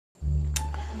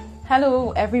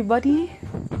Hello, everybody.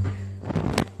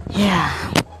 Yeah.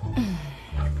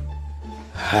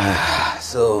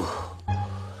 So,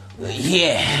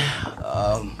 yeah.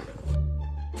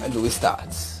 When do we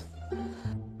start?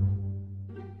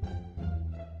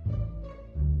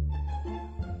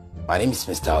 My name is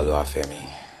Mr. OLUWAFEMI.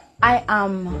 I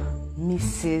am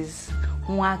Mrs.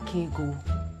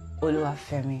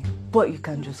 OLUWAFEMI, but you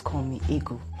can just call me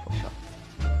Ego for short.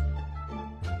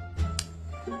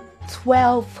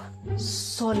 12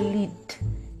 solid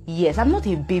years. I'm not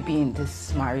a baby in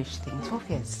this marriage thing. 12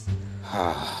 years.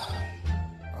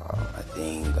 I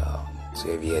think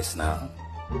 12 years now.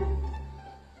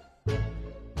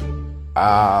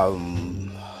 I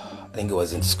think it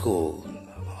was in school,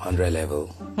 100 level.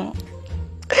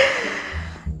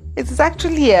 It's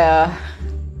actually a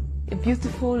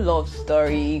beautiful love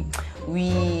story.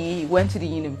 We went to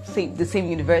the same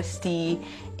university,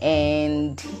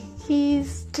 and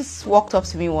he's just walked up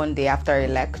to me one day after a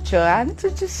lecture, and it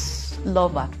was just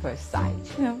love at first sight,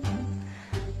 you know.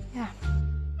 Yeah.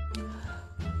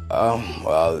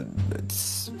 Well,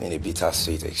 it's been a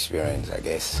bittersweet experience, I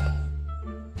guess.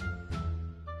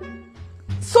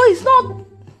 So it's not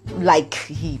like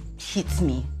he hits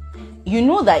me. You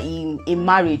know that in a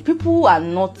marriage, people are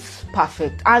not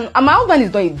perfect, and my husband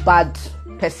is not a bad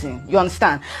person, you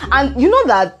understand? And you know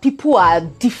that people are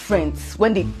different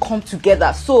when they come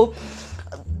together. So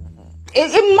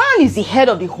a man is the head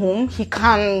of the home. He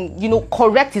can, you know,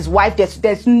 correct his wife.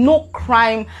 There's no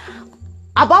crime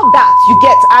about that, you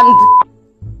get.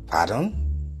 And Pardon?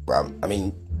 Well, I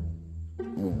mean,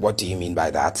 what do you mean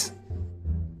by that?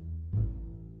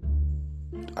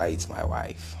 It's my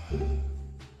wife.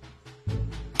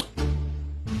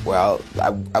 Well,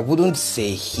 I wouldn't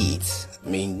say hit. I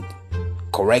mean,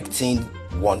 correcting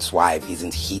one's wife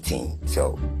isn't hitting,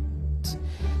 so it's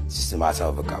just a matter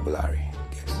of vocabulary,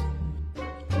 I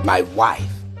guess. My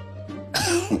wife.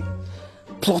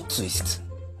 Plot twist.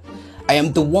 I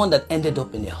am the one that ended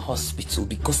up in a hospital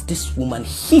because this woman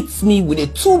hit me with a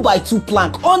 2x2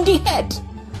 plank on the head.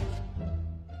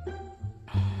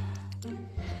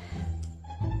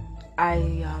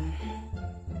 I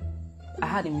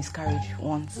had a miscarriage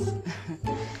once.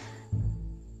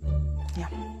 Yeah.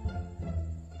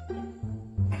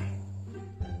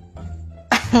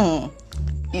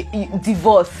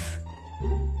 Divorce.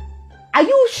 Are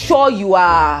you sure you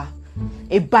are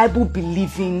a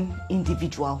Bible-believing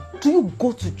individual? Do you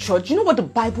go to church? You know what the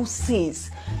Bible says?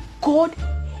 God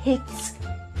hates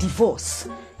divorce.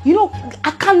 You know,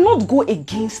 I cannot go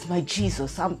against my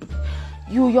Jesus.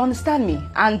 You understand me?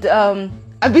 And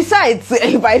besides,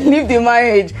 if I leave the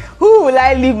marriage, who will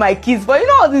I leave my kids for? You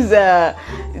know, all these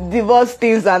divorce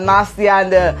things are nasty,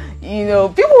 and you know,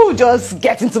 people who just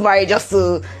get into marriage just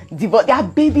to divorce. There are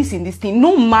babies in this thing.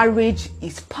 No marriage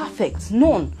is perfect.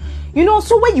 None. You know,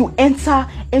 so when you enter,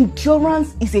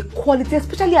 endurance is a quality,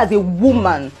 especially as a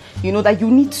woman, you know, that you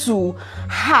need to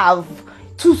have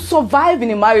to survive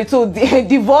in a marriage. So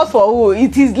divorce for who?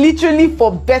 It is literally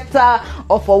for better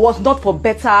or for worse, not for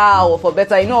better or for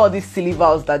better. You know, all these silly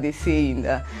vows that they say in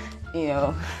the, you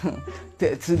know,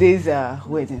 today's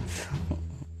weddings.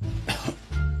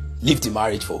 Leave the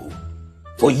marriage for who?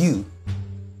 For you.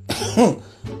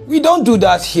 We don't do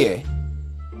that here.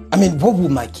 I mean, what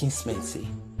would my kinsmen say?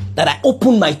 That I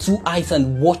opened my 2 eyes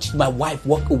and watched my wife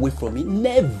walk away from me?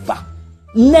 Never.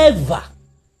 Never.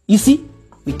 You see?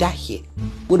 We die here,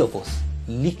 both of us,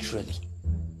 literally.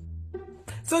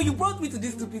 So you brought me to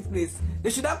this stupid place.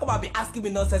 They should not come and be asking me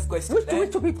nonsense questions. Which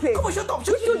stupid place? Come on, shut up.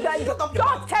 Shut up.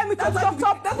 Don't tell me to shut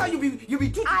up. That's how you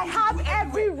be. I have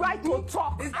every right to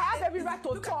talk. I have every right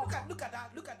to talk. Look at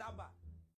that. Look at that.